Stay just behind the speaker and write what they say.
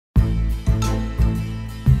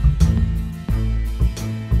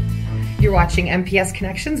You're watching MPS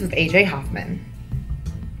Connections with AJ Hoffman.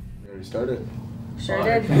 We already started. Sure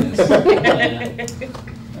did.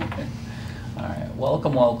 All right,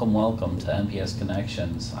 welcome to MPS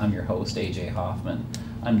Connections. I'm your host, AJ Hoffman.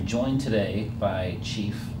 I'm joined today by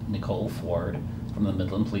Chief Nicole Ford from the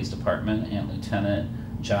Midland Police Department and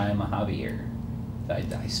Lieutenant Jai Mahabir.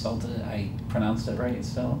 I spelled it, I pronounced it right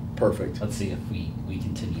still? Perfect. Let's see if we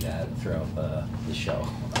continue that throughout the show.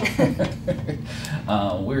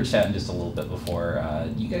 We were chatting just a little bit before.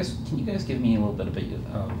 Can you guys give me a little bit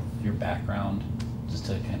of your background, just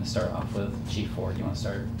to kind of start off with? Chief Ford, you want to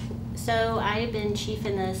start? So I've been chief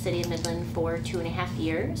in the city of Midland for 2.5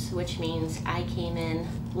 years, which means I came in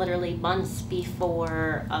literally months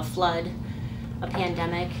before a flood, a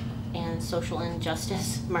pandemic, and social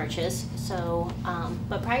injustice marches. So,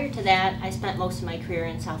 but prior to that, I spent most of my career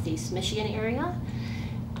in Southeast Michigan area.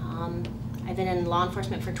 I've been in law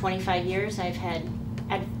enforcement for 25 years. I've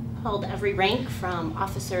held every rank from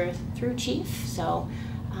officer through chief. So,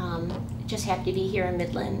 just happy to be here in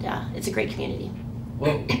Midland. It's a great community.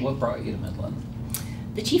 What brought you to Midland?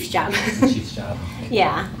 The chief's job. The chief's job.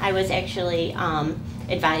 Yeah, I was actually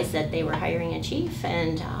advised that they were hiring a chief,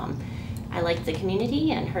 and I liked the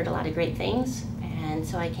community and heard a lot of great things, and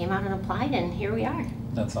so I came out and applied, and here we are.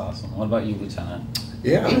 That's awesome. What about you, Lieutenant?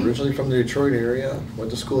 Yeah, originally from the Detroit area, went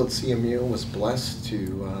to school at CMU, was blessed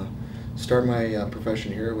to start my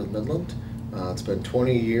profession here with Midland. It's been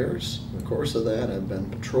 20 years. In the course of that, I've been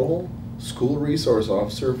patrol, school resource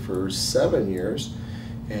officer for 7 years,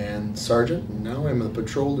 and sergeant, and now I'm a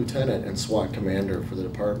patrol lieutenant and SWAT commander for the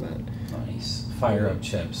department. Nice. Fire up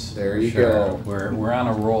chips. There you go. We're on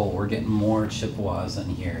a roll. We're getting more Chippewas in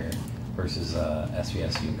here versus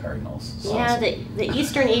SVSU Cardinals. So yeah, the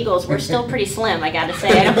Eastern Eagles were still pretty slim, I gotta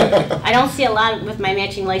say. I don't see a lot with my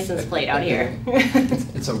matching license plate out here.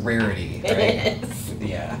 It's a rarity, right? It is.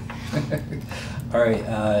 Yeah. All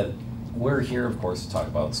right. We're here, of course, to talk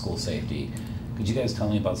about school safety. Could you guys tell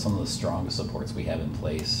me about some of the strongest supports we have in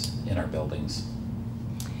place in our buildings?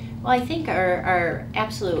 Well, I think our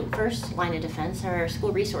absolute first line of defense are our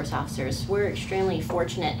school resource officers. We're extremely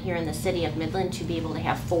fortunate here in the city of Midland to be able to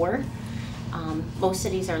have 4. Most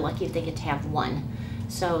cities are lucky if they get to have 1.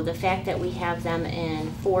 So the fact that we have them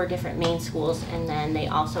in 4 different main schools, and then they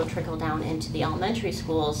also trickle down into the elementary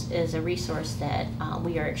schools, is a resource that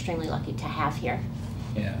we are extremely lucky to have here.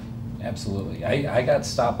 Yeah, absolutely. I got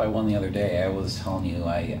stopped by one the other day. I was telling you,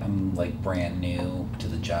 I'm like brand new to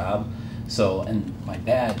the job. So, and my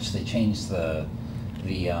badge, they changed the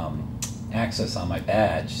access on my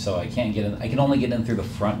badge, so I can't get in. I can only get in through the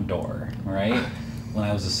front door, right? When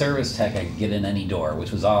I was a service tech, I could get in any door,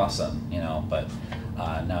 which was awesome, you know, but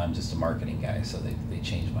now I'm just a marketing guy, so they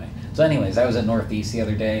changed my... So anyways, I was at Northeast the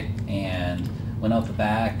other day and went out the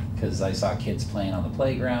back because I saw kids playing on the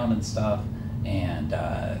playground and stuff, and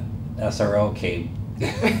SRO came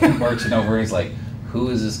marching over. He's like, who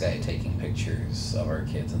is this guy taking pictures of our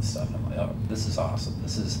kids and stuff? I'm like, oh, this is awesome.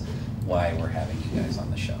 This is why we're having you guys on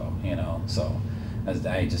the show, you know? So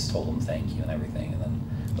I just told him thank you and everything. And then,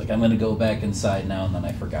 like, I'm going to go back inside now, and then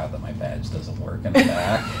I forgot that my badge doesn't work in the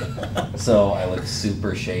back. So I look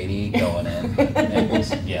super shady going in.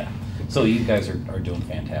 Yeah. So you guys are doing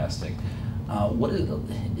fantastic. What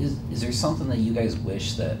is there something that you guys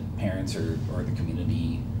wish that parents or the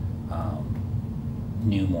community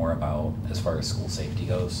knew more about as far as school safety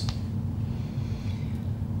goes?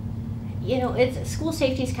 You know, school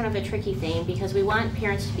safety is kind of a tricky thing because we want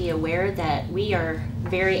parents to be aware that we are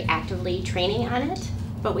very actively training on it,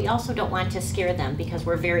 but we also don't want to scare them because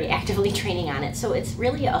we're very actively training on it. So it's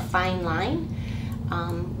really a fine line.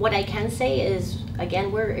 What I can say is,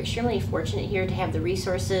 again, we're extremely fortunate here to have the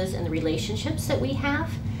resources and the relationships that we have,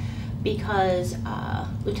 because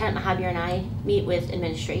Lieutenant Mahabir and I meet with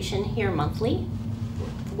administration here monthly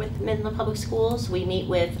with Midland Public Schools. We meet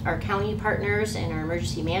with our county partners and our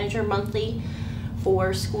emergency manager monthly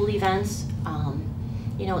for school events.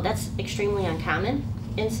 You know, that's extremely uncommon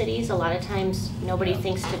in cities. A lot of times nobody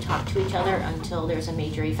thinks to talk to each other until there's a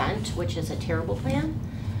major event, which is a terrible plan.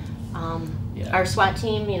 Our SWAT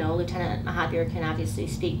team, you know, Lieutenant Mahabir can obviously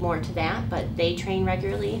speak more to that, but they train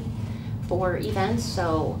regularly for events,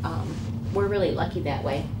 so we're really lucky that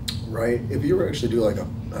way. Right. If you were actually do like a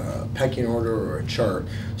pecking order or a chart,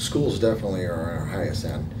 schools definitely are on our highest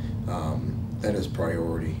end. That is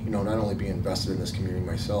priority. You know, not only being invested in this community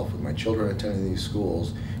myself, with my children attending these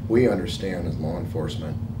schools, we understand as law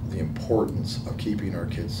enforcement the importance of keeping our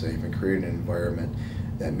kids safe and creating an environment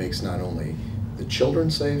that makes not only the children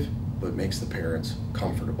safe, but makes the parents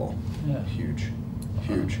comfortable. Yeah. Huge.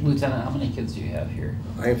 huge. Lieutenant, how many kids do you have here?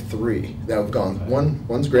 I have 3 that have gone. Okay.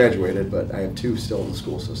 One's graduated, but I have 2 still in the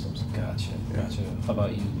school systems. Gotcha, Yeah. gotcha. How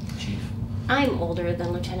about you, Chief? I'm older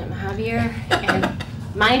than Lieutenant Mahavier, and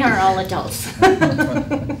mine are all adults.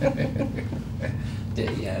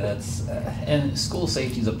 Yeah, that's and school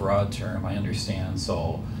safety is a broad term. I understand.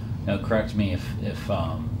 So, correct me if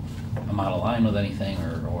I'm out of line with anything,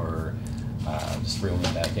 or just reeling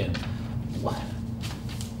it back in. What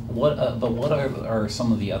are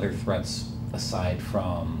some of the other threats aside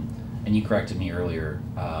from, and you corrected me earlier,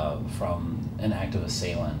 from an active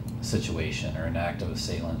assailant situation or an active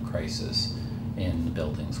assailant crisis in the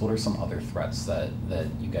buildings? What are some other threats that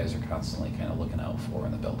you guys are constantly kind of looking out for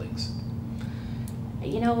in the buildings?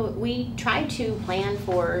 We try to plan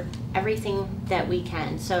for everything that we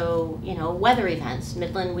can. So, weather events.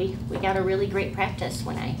 Midland, we got a really great practice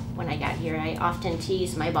when I got here. I often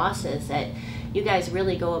tease my bosses that you guys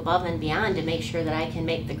really go above and beyond to make sure that I can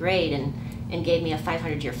make the grade, and gave me a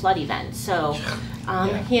 500-year flood event. So,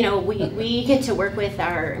 we get to work with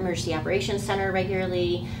our Emergency Operations Center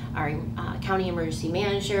regularly. Our county emergency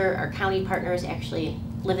manager, our county partners actually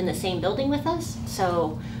live in the same building with us.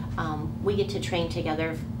 So we get to train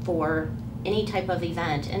together for any type of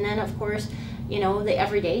event. And then, of course, the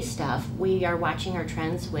everyday stuff. We are watching our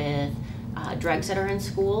trends with drugs that are in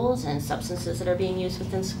schools and substances that are being used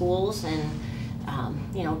within schools, and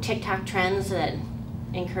TikTok trends that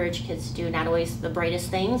encourage kids to do not always the brightest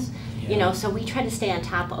things. Yeah. So we try to stay on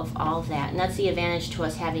top of all of that, and that's the advantage to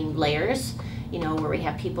us having layers, where we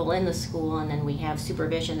have people in the school, and then we have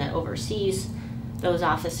supervision that oversees those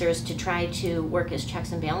officers to try to work as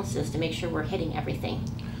checks and balances to make sure we're hitting everything.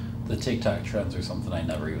 The TikTok trends are something I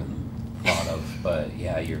never even thought of, but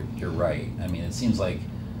yeah, you're right. I mean, it seems like,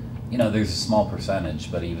 there's a small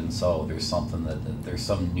percentage, but even so, there's something there's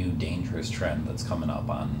some new dangerous trend that's coming up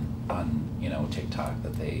on TikTok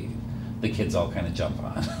that the kids all kind of jump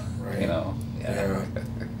on. Right. Yeah.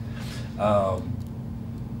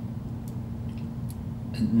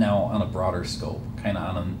 Now, on a broader scope, kind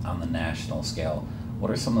of on the national scale,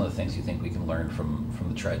 what are some of the things you think we can learn from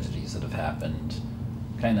the tragedies that have happened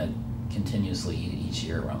kind of continuously each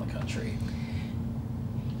year around the country?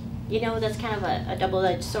 That's kind of a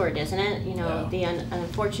double-edged sword, isn't it? Yeah. The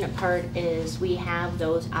unfortunate part is we have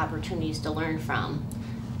those opportunities to learn from.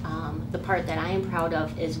 The part that I am proud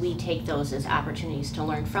of is we take those as opportunities to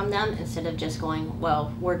learn from them instead of just going,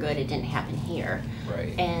 well, we're good, it didn't happen here.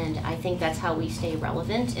 Right. And I think that's how we stay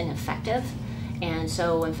relevant and effective. And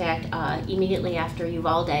so, in fact, immediately after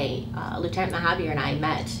Uvalde, Lieutenant Mahavier and I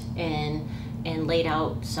met and laid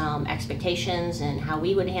out some expectations and how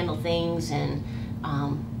we would handle things, and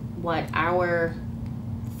what our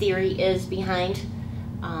theory is behind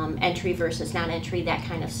entry versus non-entry, that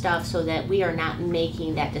kind of stuff, so that we are not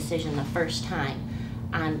making that decision the first time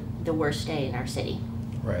on the worst day in our city.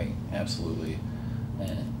 Right, absolutely.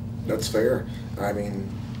 That's fair. I mean,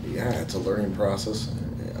 yeah, it's a learning process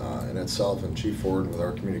in itself, and Chief Ford, with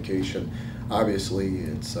our communication, obviously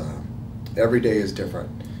it's every day is different,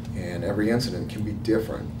 and every incident can be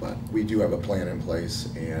different, but we do have a plan in place,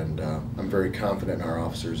 and I'm very confident in our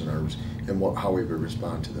officers and how we would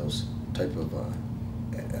respond to those type of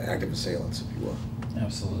active assailants, if you will.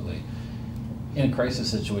 Absolutely. In a crisis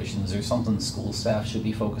situation, is there something school staff should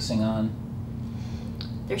be focusing on?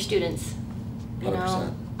 Their students.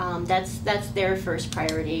 100%. That's their first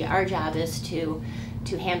priority. Our job is to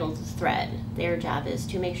handle the threat. Their job is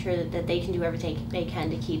to make sure that they can do everything they can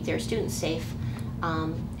to keep their students safe.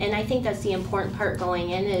 And I think that's the important part going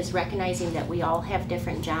in, is recognizing that we all have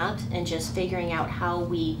different jobs and just figuring out how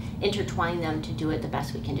we intertwine them to do it the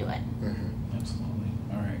best we can do it. Mm-hmm. Absolutely.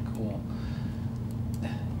 All right, cool.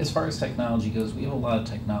 As far as technology goes, we have a lot of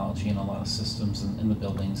technology and a lot of systems in the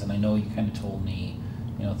buildings, and I know you kind of told me,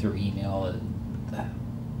 through email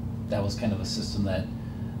that was kind of a system that,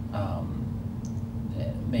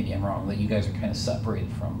 maybe I'm wrong, that you guys are kind of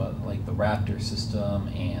separated from, but like the Raptor system,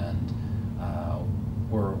 and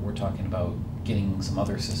we're talking about getting some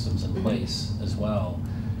other systems in place as well.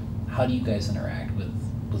 How do you guys interact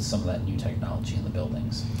with some of that new technology in the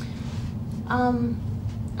buildings?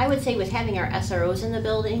 I would say with having our SROs in the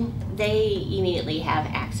building, they immediately have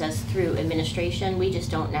access through administration. We just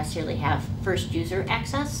don't necessarily have first user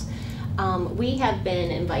access. We have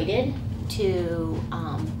been invited to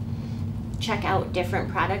check out different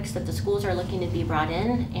products that the schools are looking to be brought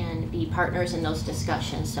in and be partners in those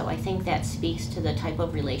discussions. So I think that speaks to the type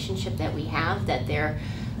of relationship that we have, that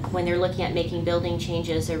when they're looking at making building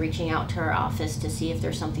changes, they're reaching out to our office to see if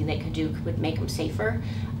there's something they could do would make them safer.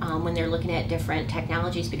 When they're looking at different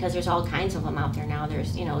technologies, because there's all kinds of them out there now.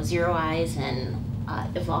 There's, Zero Eyes and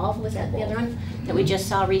Evolve, was that the other one, that we just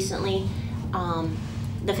saw recently.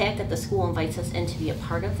 The fact that the school invites us in to be a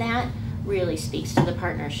part of that really speaks to the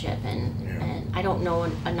partnership, and I don't know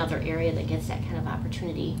another area that gets that kind of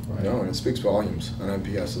opportunity. Right. No, and it speaks volumes on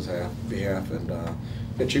MPS's behalf, and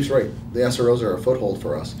yeah, Chief's right. The SROs are a foothold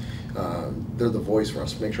for us. They're the voice for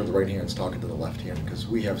us. Make sure the right hand's talking to the left hand, because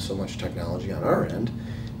we have so much technology on our end.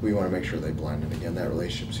 We want to make sure they blend, and again, that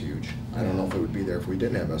relationship's huge. I don't know if it would be there if we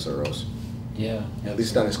didn't have SROs. Yeah. At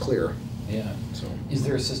least not as clear. Yeah. So, is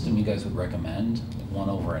there a system you guys would recommend, one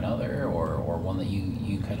over another, or one that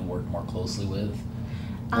you kind of work more closely with,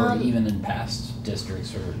 or even in past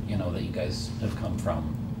districts, or that you guys have come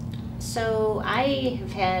from? So I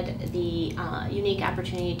have had the unique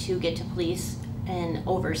opportunity to get to police in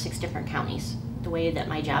over 6 different counties, the way that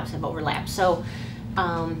my jobs have overlapped. So,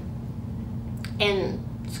 and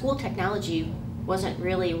school technology wasn't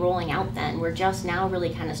really rolling out then. We're just now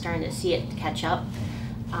really kind of starting to see it catch up.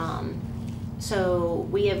 So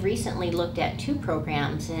we have recently looked at 2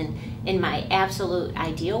 programs, and in my absolute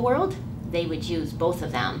ideal world, they would use both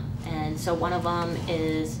of them. And so one of them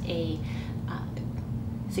is a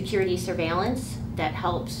security surveillance that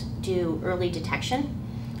helps do early detection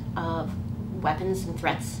of weapons and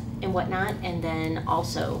threats and whatnot, and then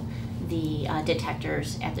also the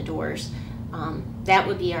detectors at the doors. That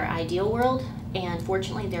would be our ideal world, and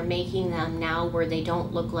fortunately they're making them now where they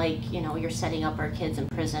don't look like you're setting up our kids in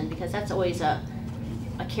prison, because that's always a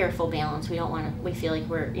careful balance. We don't want to, we feel like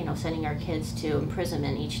we're sending our kids to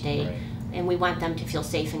imprisonment each day. Right. And we want them to feel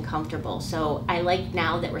safe and comfortable. So I like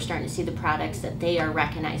now that we're starting to see the products that they are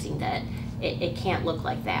recognizing that it can't look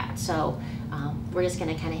like that. So we're just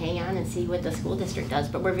going to kind of hang on and see what the school district does.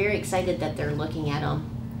 But we're very excited that they're looking at them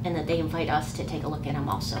and that they invite us to take a look at them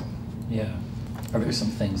also. Yeah. Are there some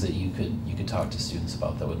things that you could talk to students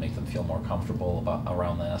about that would make them feel more comfortable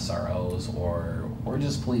around the SROs, or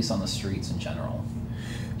just police on the streets in general?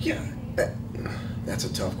 yeah, that's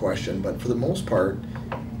a tough question, but for the most part,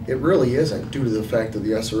 it really isn't, due to the fact of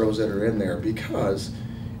the SROs that are in there, because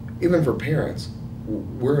even for parents,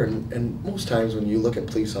 and most times when you look at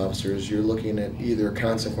police officers, you're looking at either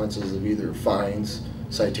consequences of either fines,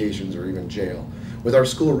 citations, or even jail. With our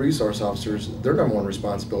school resource officers, their number one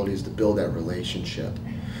responsibility is to build that relationship.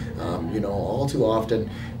 All too often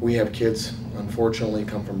we have kids, unfortunately,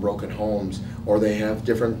 come from broken homes, or they have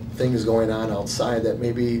different things going on outside that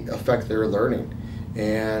maybe affect their learning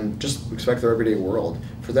and just affect their everyday world.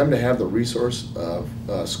 For them to have the resource of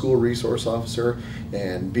a school resource officer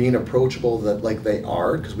and being approachable like they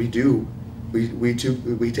are, because we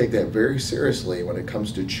take that very seriously when it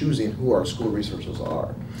comes to choosing who our school resources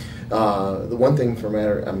are. The one thing for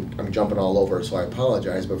matter, I'm jumping all over, so I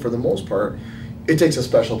apologize, but for the most part, it takes a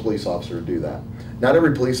special police officer to do that. Not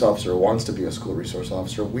every police officer wants to be a school resource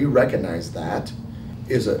officer. We recognize that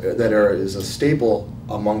is a staple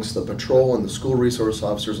amongst the patrol and the school resource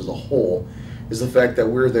officers as a whole, is the fact that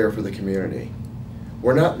we're there for the community.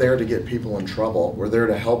 We're not there to get people in trouble. We're there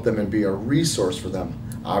to help them and be a resource for them.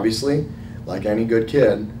 Obviously, like any good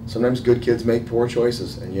kid, sometimes good kids make poor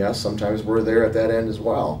choices, and yes, sometimes we're there at that end as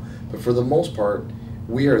well. But for the most part,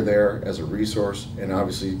 we are there as a resource, and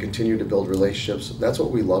obviously continue to build relationships. That's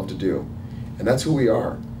what we love to do, and that's who we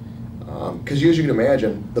are. Because as you can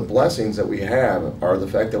imagine, the blessings that we have are the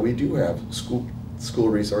fact that we do have school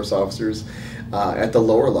resource officers at the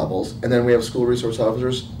lower levels, and then we have school resource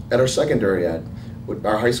officers at our secondary ed, with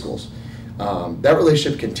our high schools. That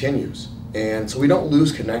relationship continues, and so we don't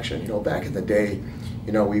lose connection. Back in the day,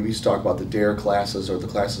 we used to talk about the DARE classes, or the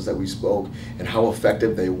classes that we spoke, and how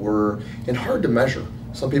effective they were, and hard to measure.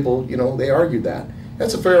 Some people, they argued that.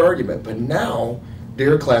 That's a fair argument, but now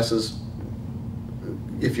DARE classes,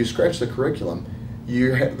 if you scratch the curriculum,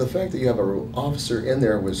 the fact that you have an officer in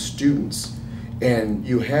there with students, and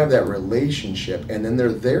you have that relationship, and then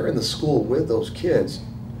they're there in the school with those kids,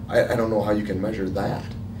 I don't know how you can measure that.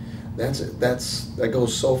 That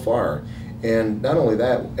goes so far. And not only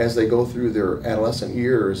that, as they go through their adolescent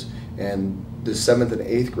years and the 7th and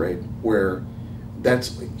 8th grade, where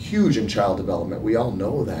that's huge in child development, we all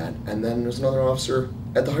know that. And then there's another officer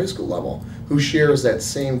at the high school level who shares that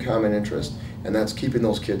same common interest, and that's keeping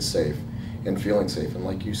those kids safe and feeling safe. And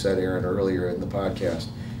like you said, Aaron, earlier in the podcast,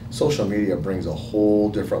 social media brings a whole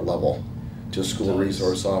different level to a school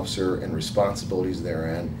resource officer and responsibilities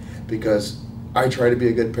therein, because I try to be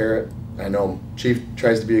a good parent. I know Chief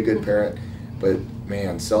tries to be a good parent, but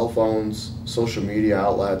man, cell phones, social media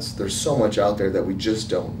outlets, there's so much out there that we just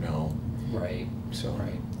don't know. Right. So.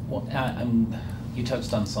 Right. Well, you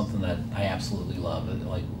touched on something that I absolutely love.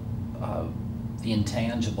 the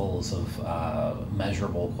intangibles of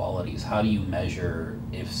measurable qualities. How do you measure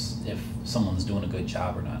if someone's doing a good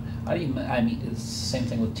job or not? How do you? I mean, it's the same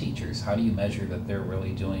thing with teachers. How do you measure that they're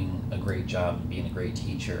really doing a great job and being a great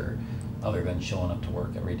teacher, other than showing up to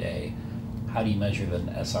work every day? How do you measure that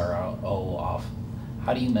an SRO off?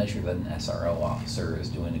 How do you measure that an SRO officer is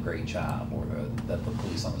doing a great job, or that the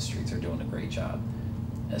police on the streets are doing a great job?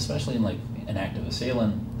 Especially in like an active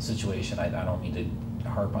assailant situation. I don't mean to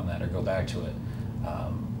harp on that or go back to it.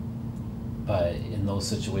 But in those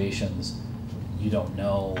situations, you don't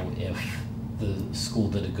know if the school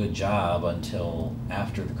did a good job until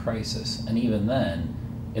after the crisis. And even then,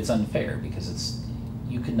 it's unfair because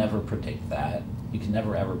you can never predict that. You can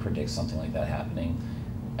never ever predict something like that happening.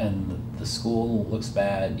 And the school looks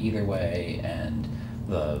bad either way, and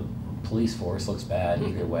the police force looks bad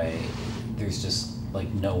either way. There's just like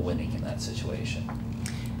no winning in that situation.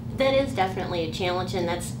 That is definitely a challenge, and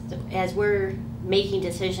that's, as we're making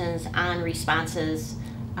decisions on responses,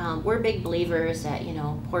 we're big believers that,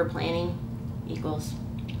 poor planning equals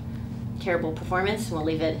terrible performance. We'll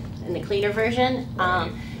leave it in the cleaner version.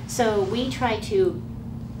 Right. So we try to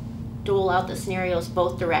dole out the scenarios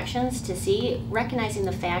both directions to see, recognizing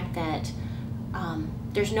the fact that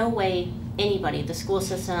there's no way anybody, the school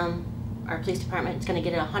system, our police department, is going to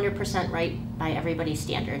get it 100% right by everybody's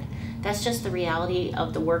standard. That's just the reality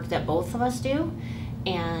of the work that both of us do,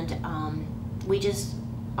 and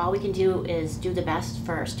all we can do is do the best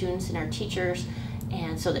for our students and our teachers,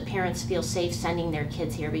 and so that parents feel safe sending their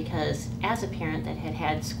kids here, because as a parent that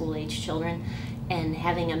had school-age children and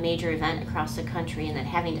having a major event across the country and then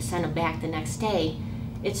having to send them back the next day,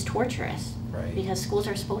 it's torturous. Right. Because schools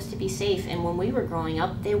are supposed to be safe, and when we were growing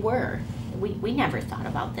up, they were. We never thought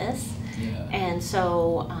about this. Yeah. And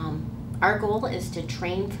so our goal is to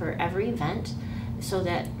train for every event so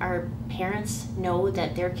that our parents know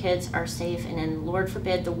that their kids are safe, and then Lord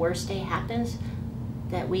forbid the worst day happens,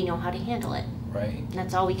 that we know how to handle it. Right. And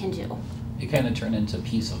that's all we can do. You kind of turn into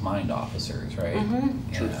peace of mind officers, right?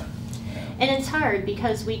 Mm-hmm. Yeah. And it's hard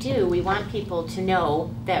because we want people to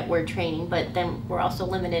know that we're training, but then we're also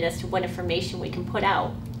limited as to what information we can put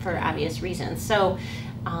out for obvious reasons. So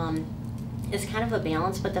it's kind of a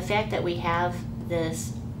balance, but the fact that we have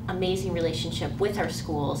this amazing relationship with our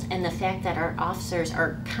schools, and the fact that our officers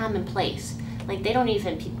are commonplace, like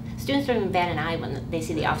students don't even bat an eye when they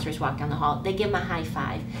see the officers walk down the hall. They give them a high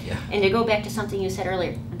five. Yeah. And to go back to something you said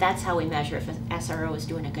earlier, that's how we measure if an SRO is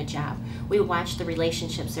doing a good job. We watch the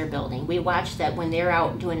relationships they're building. We watch that when they're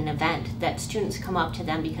out doing an event, that students come up to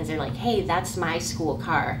them because they're like, hey, that's my school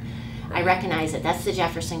car. I recognize it. That's the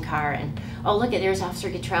Jefferson car. And, oh, look, there's Officer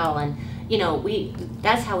Guttrell. And,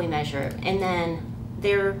 that's how we measure. And then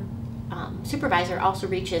their supervisor also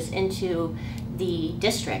reaches into the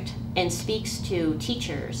district and speaks to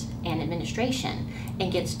teachers and administration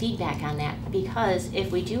and gets feedback on that, because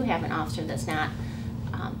if we do have an officer that's not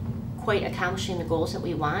quite accomplishing the goals that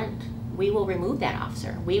we want, we will remove that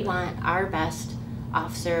officer. We want our best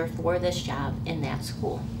officer for this job in that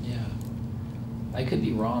school. Yeah. I could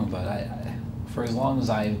be wrong, but for as long as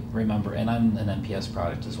I remember, and I'm an MPS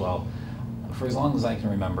product as well, for as long as I can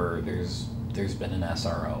remember, there's been an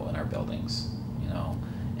SRO in our buildings,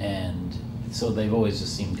 and so they've always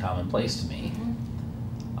just seemed commonplace to me.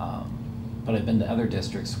 But I've been to other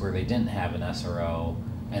districts where they didn't have an SRO,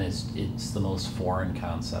 and it's the most foreign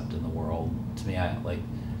concept in the world to me.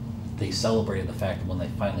 They celebrated the fact that when they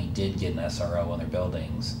finally did get an SRO in their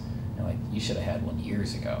buildings, and you should have had one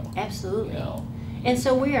years ago. Absolutely. And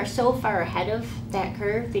so we are so far ahead of that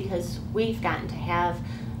curve because we've gotten to have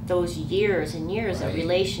those years and years of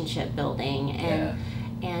relationship building,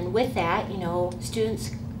 and with that,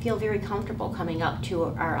 students feel very comfortable coming up to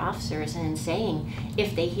our officers and saying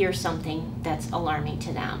if they hear something that's alarming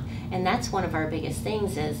to them. And that's one of our biggest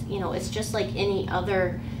things is, it's just like any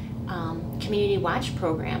other community watch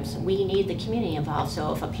programs. We need the community involved.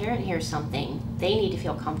 So if a parent hears something, they need to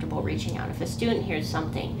feel comfortable reaching out. If a student hears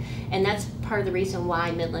something, and that's part of the reason why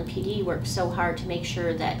Midland PD works so hard to make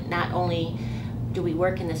sure that not only do we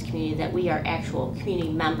work in this community, that we are actual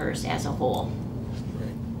community members as a whole.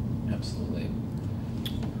 Right. Absolutely.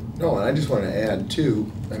 No, and I just want to add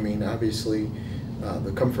too, obviously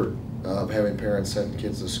the comfort of having parents send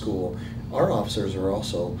kids to school, our officers are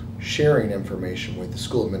also sharing information with the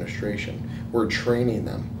school administration. We're training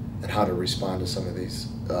them on how to respond to some of these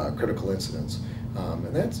critical incidents.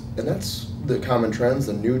 And that's the common trends.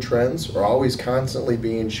 The new trends are always constantly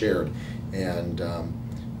being shared. And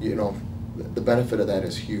the benefit of that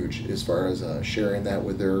is huge as far as sharing that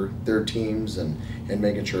with their teams and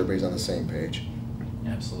making sure everybody's on the same page.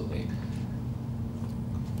 Absolutely.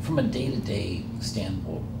 from a day-to-day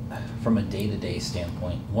standpoint,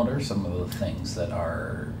 what are some of the things that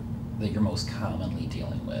you're most commonly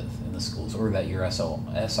dealing with in the schools, or that your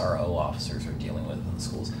SRO officers are dealing with in the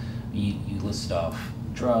schools? You listed off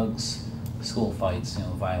drugs, school fights,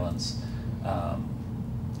 violence,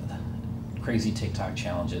 crazy TikTok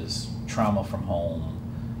challenges, trauma from home.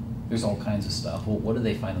 There's all kinds of stuff. Well, what do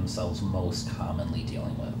they find themselves most commonly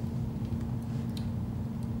dealing with?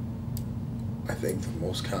 I think the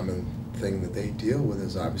most common thing that they deal with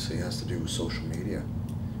is obviously has to do with social media.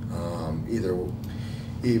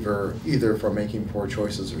 Either for making poor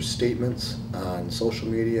choices or statements on social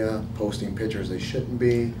media, posting pictures they shouldn't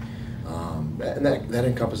be, and that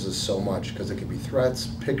encompasses so much, because it can be threats,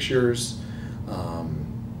 pictures,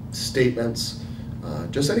 statements,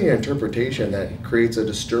 just any interpretation that creates a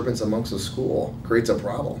disturbance amongst the school, creates a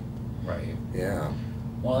problem. Right. Yeah.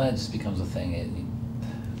 Well, that just becomes a thing.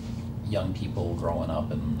 Young people growing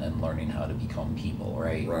up and learning how to become people,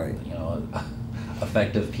 right? Right.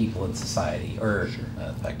 Effective people in society, or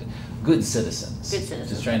good citizens. Good citizens.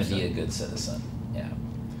 Just trying to be a good citizen. Yeah.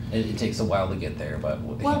 It takes a while to get there, but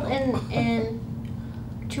Well, and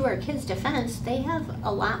to our kids' defense, they have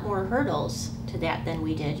a lot more hurdles to that than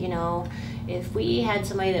we did. If we had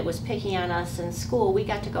somebody that was picking on us in school, we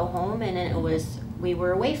got to go home and we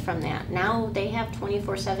were away from that. Now they have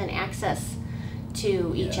 24/7 access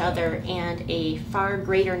to each other, and a far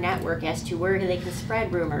greater network as to where they can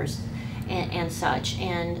spread rumors and such.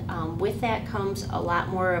 And with that comes a lot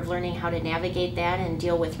more of learning how to navigate that and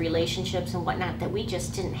deal with relationships and whatnot that we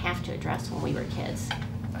just didn't have to address when we were kids.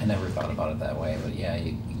 I never thought about it that way, but yeah,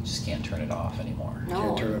 you just can't turn it off anymore. No,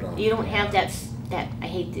 Can't turn it off. you don't have that, I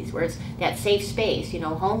hate these words, that safe space.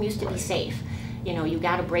 Home used to be safe. You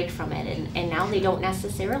got to break from it, and now they don't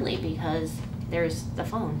necessarily, because there's the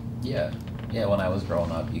phone. Yeah. Yeah, when I was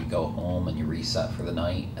growing up, you go home and you reset for the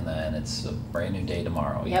night, and then it's a brand new day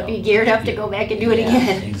tomorrow. Yep, you geared up to go back and do it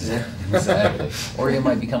again. Exactly. Or you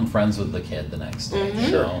might become friends with the kid the next day.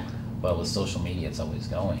 Mhm. But with social media, it's always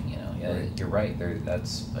going. Yeah, Right. You're right.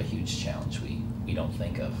 That's a huge challenge we don't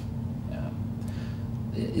think of.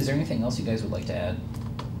 Yeah. Is there anything else you guys would like to add?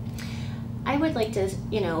 I would like to,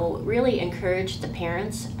 really encourage the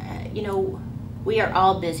parents. We are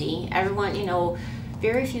all busy. Everyone,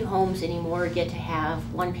 very few homes anymore get to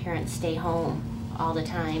have one parent stay home all the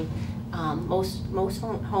time. Most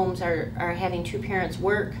homes are having two parents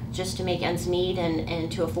work just to make ends meet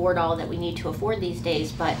and to afford all that we need to afford these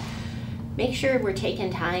days. But make sure we're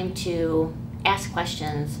taking time to ask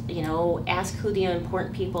questions, ask who the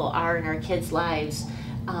important people are in our kids' lives.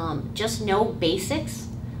 Just know basics,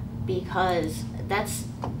 because that's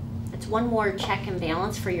one more check and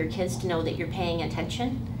balance for your kids to know that you're paying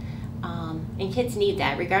attention. And kids need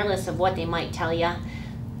that, regardless of what they might tell you.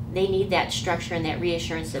 They need that structure and that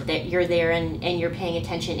reassurance that you're there and you're paying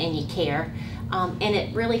attention and you care. And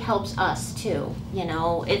it really helps us too.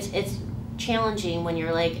 It's challenging when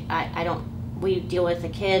you're like, we deal with a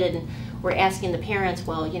kid and we're asking the parents,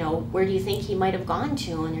 well, where do you think he might have gone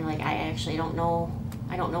to? And they're like, I actually don't know.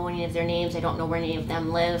 I don't know any of their names. I don't know where any of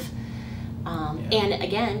them live. And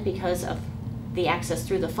again, because of the access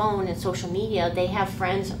through the phone and social media, they have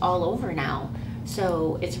friends all over now.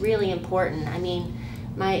 So it's really important. I mean,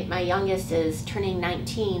 my youngest is turning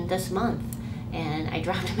 19 this month, and I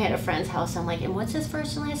dropped him at a friend's house. I'm like, and what's his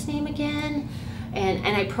first and last name again?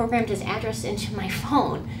 And I programmed his address into my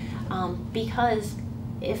phone, because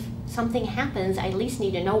if something happens, I at least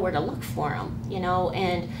need to know where to look for him,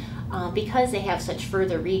 and because they have such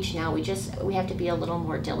further reach now, we have to be a little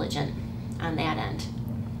more diligent on that end.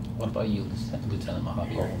 What about you, Lieutenant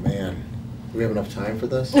Mojave? Oh man, do we have enough time for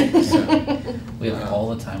this? We have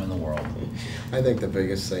all the time in the world. I think the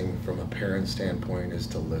biggest thing from a parent standpoint is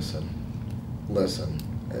to listen. Listen.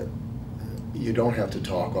 You don't have to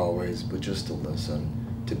talk always, but just to listen,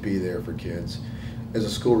 to be there for kids. As a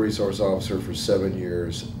school resource officer for 7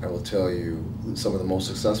 years, I will tell you, some of the most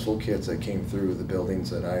successful kids that came through the buildings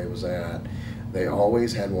that I was at, they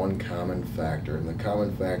always had one common factor, and the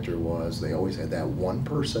common factor was they always had that one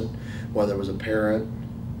person, whether it was a parent,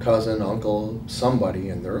 cousin, uncle, somebody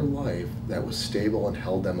in their life that was stable and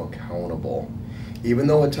held them accountable. Even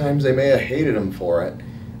though at times they may have hated them for it,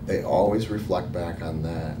 they always reflect back on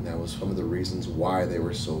that, and that was some of the reasons why they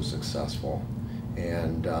were so successful.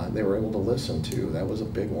 And they were able to listen too. That was a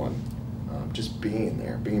big one. Just being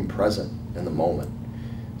there, being present in the moment.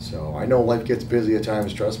 So I know life gets busy at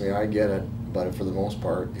times, trust me, I get it. But for the most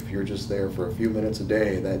part, if you're just there for a few minutes a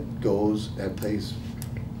day, that pays,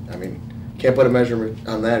 can't put a measurement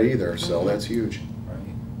on that either, so that's huge.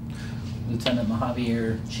 Right. Lieutenant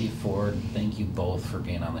Majavier, Chief Ford, thank you both for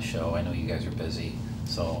being on the show. I know you guys are busy,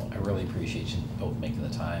 so I really appreciate you both making the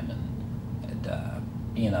time and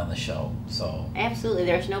being on the show. So Absolutely.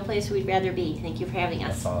 There's no place we'd rather be. Thank you for having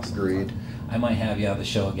us. that's awesome. Agreed. I might have you on the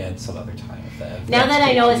show again some other time if that. Now that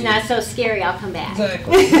I know it's not not so scary, I'll come back.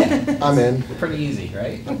 exactly. Yeah. I'm in. Pretty easy,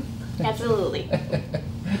 right? Absolutely.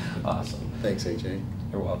 Awesome. Thanks, AJ.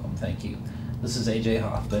 You're welcome. Thank you. This is AJ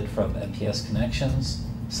Hoffman from MPS Connections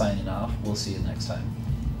signing off. We'll see you next time.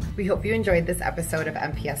 We hope you enjoyed this episode of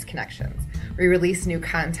MPS Connections. We release new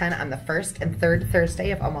content on the first and third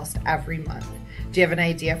Thursday of almost every month. Do you have an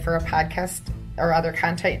idea for a podcast or other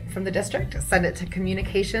content from the district? Send it to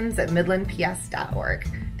communications@midlandps.org.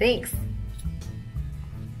 Thanks.